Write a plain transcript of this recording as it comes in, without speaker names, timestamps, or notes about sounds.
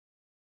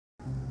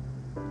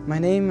My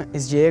name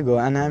is Diego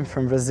and I'm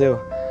from Brazil.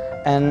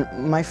 And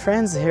my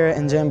friends here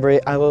in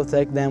Jamboree, I will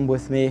take them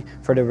with me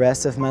for the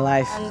rest of my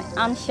life. And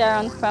I'm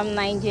Sharon from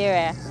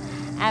Nigeria,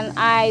 and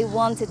I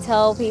want to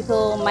tell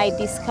people my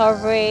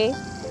discovery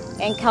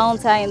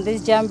encounter in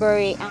this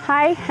Jamboree.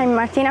 Hi, I'm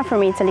Martina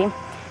from Italy.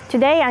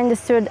 Today I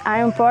understood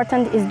how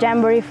important is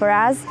Jamboree for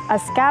us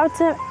as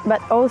Scouts,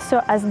 but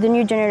also as the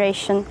new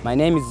generation. My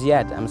name is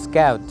Ziad, I'm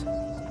Scout.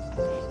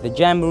 The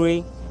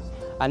Jamboree,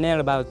 I know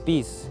about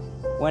peace.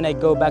 When I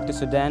go back to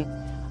Sudan,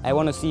 I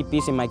want to see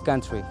peace in my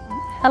country.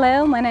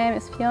 Hello, my name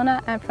is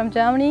Fiona, I'm from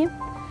Germany,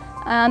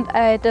 and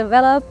I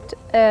developed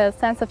a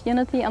sense of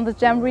unity on the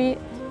Jamboree.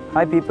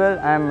 Hi people,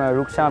 I'm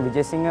Ruksha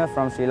Vijaysinha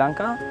from Sri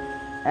Lanka,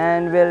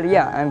 and well,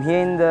 yeah, I'm here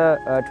in the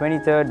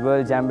 23rd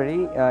World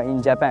Jamboree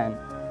in Japan.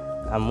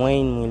 I'm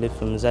Wayne Mwile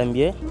from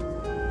Zambia,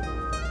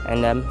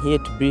 and I'm here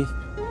to brief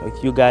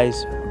with you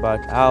guys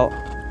about how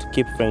to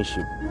keep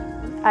friendship.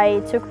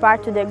 I took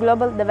part to the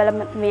Global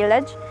Development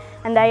Village,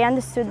 and I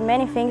understood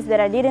many things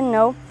that I didn't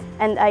know,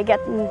 and I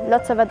got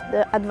lots of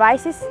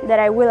advices that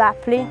I will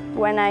apply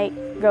when I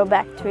go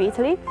back to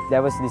Italy.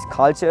 There was this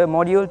culture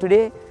module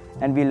today,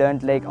 and we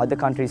learned like other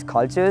countries'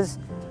 cultures.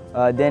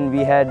 Then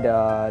we had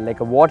like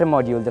a water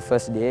module the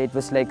first day. It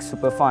was like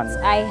super fun.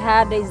 I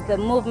had is the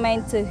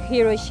movement to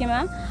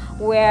Hiroshima,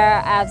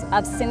 where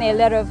I've seen a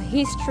lot of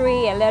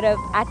history, a lot of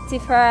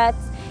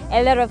artifacts,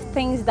 a lot of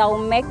things that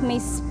will make me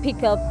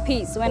speak of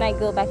peace when I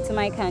go back to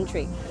my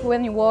country.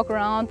 When you walk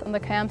around on the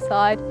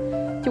campsite,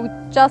 you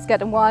just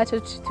get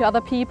invited to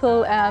other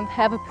people and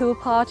have a pool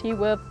party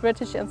with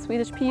British and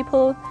Swedish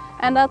people,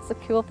 and that's a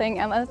cool thing,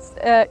 and that's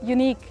a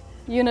unique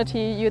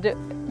unity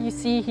you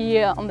see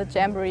here on the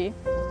Jamboree.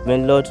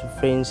 Been lots of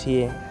friends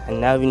here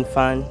and having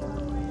fun,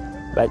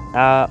 but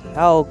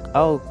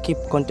I'll keep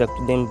contact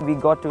with them. We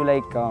got to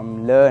like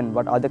learn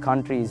what other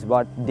countries,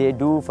 what they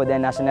do for their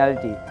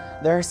nationality.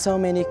 There are so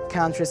many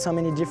countries, so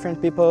many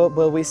different people,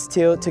 but we're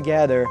still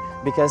together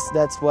because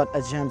that's what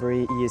a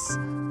Jamboree is.